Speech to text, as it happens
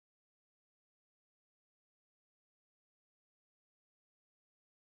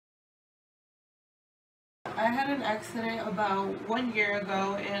had an accident about 1 year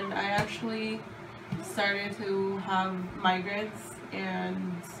ago, and I actually started to have migraines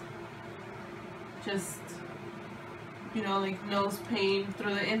and just, you know, like nose pain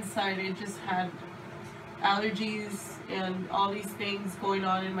through the inside. It just had allergies and all these things going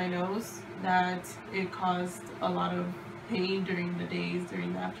on in my nose that it caused a lot of pain during the days,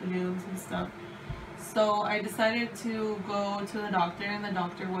 during the afternoons and stuff. So I decided to go to the doctor, and the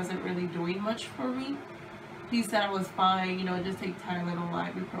doctor wasn't really doing much for me. He said I was fine, you know, just take Tylenol,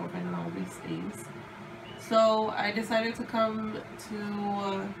 ibuprofen, and all these things. So I decided to come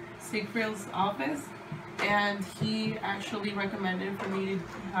to Siegfried's office, and he actually recommended for me to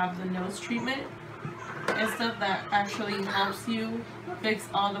have the nose treatment and stuff that actually helps you fix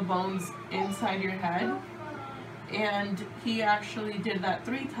all the bones inside your head. And he actually did that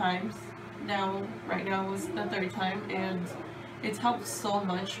 3 times. Now, right now was the 3rd time, and it's helped so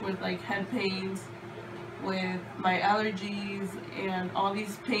much with like head pains, with my allergies, and all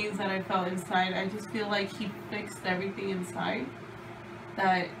these pains that I felt inside. I just feel like he fixed everything inside.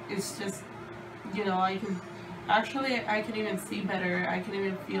 That it's just, you know, I can even see better, I can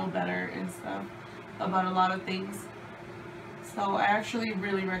even feel better and stuff about a lot of things. So I actually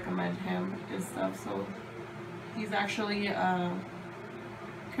really recommend him and stuff. So he's actually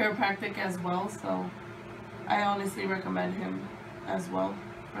chiropractic as well, so I honestly recommend him as well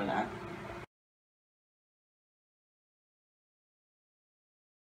for that.